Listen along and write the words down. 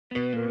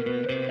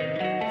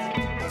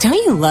Don't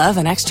you love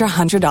an extra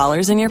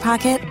 $100 in your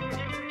pocket?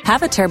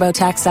 Have a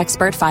TurboTax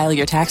expert file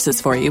your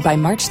taxes for you by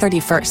March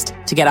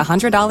 31st to get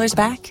 $100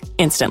 back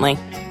instantly.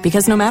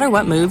 Because no matter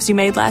what moves you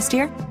made last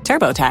year,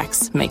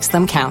 TurboTax makes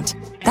them count.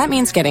 That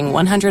means getting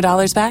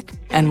 $100 back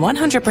and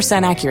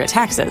 100% accurate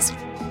taxes,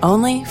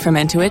 only from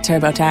Intuit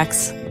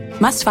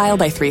TurboTax. Must file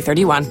by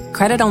 3/31.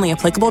 Credit only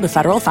applicable to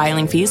federal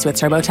filing fees with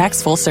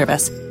TurboTax full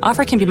service.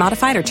 Offer can be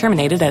modified or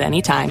terminated at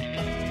any time.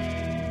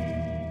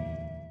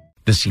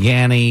 This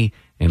Yanny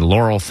and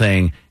Laurel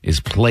thing is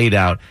played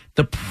out.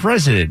 The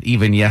president,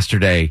 even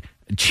yesterday,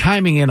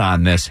 chiming in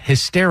on this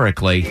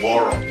hysterically.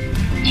 Laurel.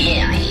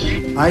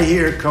 Yanny. I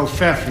hear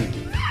Kofefi.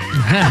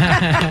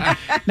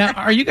 Now,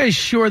 are you guys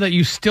sure that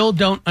you still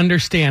don't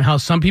understand how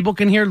some people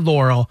can hear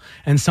Laurel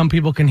and some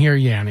people can hear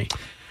Yanny?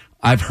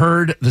 I've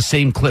heard the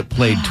same clip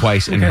played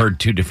twice and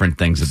heard two different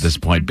things at this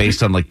point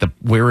based on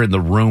where in the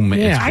room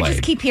it's played. I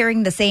just keep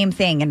hearing the same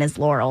thing and it's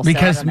Laurel.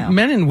 Because so I don't know.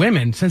 men and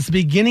women, since the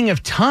beginning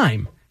of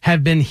time,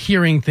 have been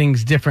hearing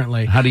things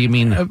differently. How do you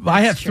mean?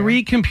 I have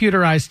three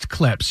computerized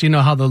clips. You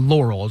know how the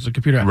Laurel is a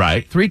computer.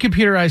 Right. 3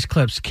 computerized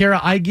clips. Kara,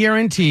 I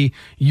guarantee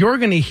you're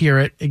going to hear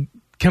it a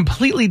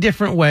completely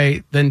different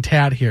way than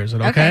Tad hears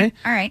it, okay?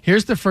 All right.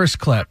 Here's the first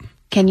clip.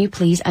 Can you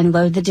please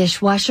unload the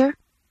dishwasher?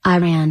 I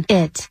ran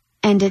it,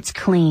 and it's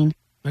clean.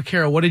 Now,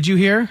 Kara, what did you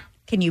hear?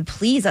 Can you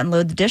please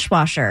unload the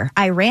dishwasher?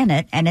 I ran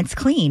it and it's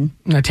clean.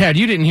 Now, Tad,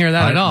 you didn't hear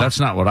that at all. That's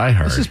not what I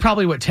heard. This is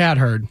probably what Tad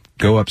heard.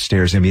 Go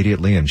upstairs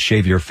immediately and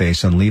shave your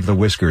face and leave the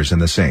whiskers in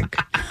the sink.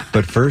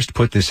 But first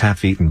put this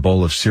half-eaten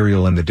bowl of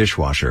cereal in the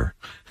dishwasher.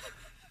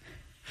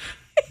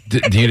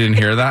 You didn't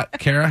hear that,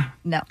 Kara?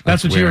 No.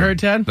 That's what weird. you heard,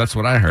 Tad? That's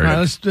what I heard. All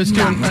right, let's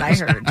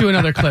do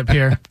another clip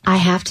here. I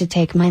have to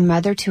take my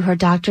mother to her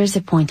doctor's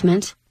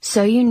appointment,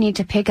 so you need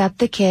to pick up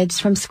the kids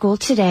from school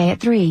today at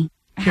 3.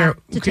 I have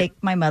to take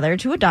my mother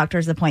to a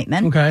doctor's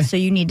appointment. Okay. So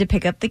you need to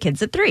pick up the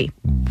kids at 3.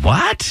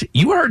 What?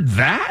 You heard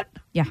that?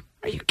 Yeah.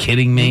 Are you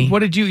kidding me? What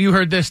did you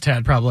heard this,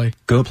 Tad, probably.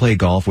 Go play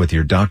golf with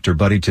your doctor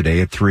buddy today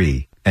at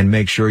 3, and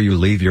make sure you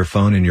leave your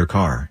phone in your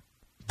car.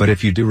 But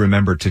if you do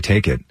remember to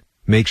take it,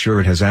 make sure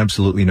it has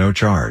absolutely no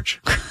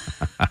charge.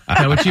 Is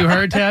that what you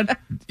heard, Tad?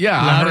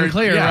 Yeah. Loud and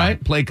clear,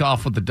 right? Play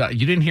golf with the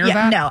You didn't hear Yeah,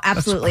 that? no,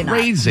 absolutely That's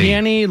crazy.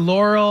 Yanny,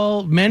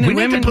 Laurel, men and We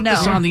women. need to put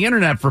this on the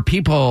internet for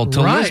people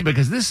to listen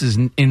because this is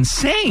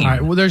insane. All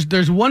right, well,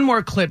 there's one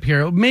more clip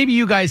here. Maybe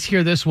you guys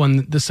hear this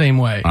one the same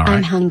way. All right.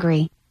 I'm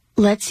hungry.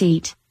 Let's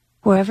eat.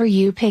 Wherever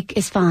you pick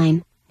is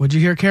fine. What'd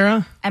you hear,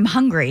 Kara? I'm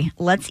hungry.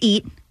 Let's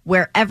eat.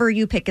 Wherever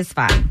you pick is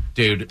fine.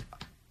 Dude,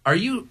 are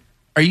you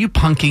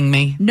punking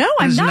me? No,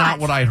 I'm This is not. not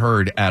what I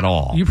heard at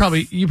all. You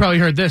probably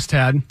heard this,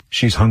 Tad.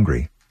 She's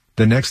hungry.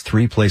 The next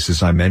 3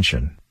 places I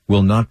mention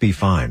will not be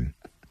fine.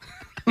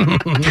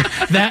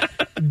 That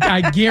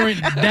I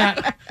guarantee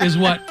that is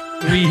what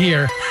we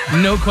hear.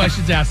 No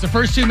questions asked. The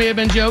first 2 may have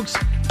been jokes,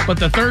 but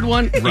the third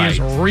one is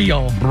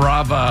real.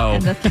 Bravo.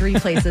 And the 3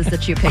 places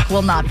that you pick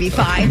will not be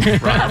fine.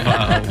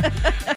 Bravo.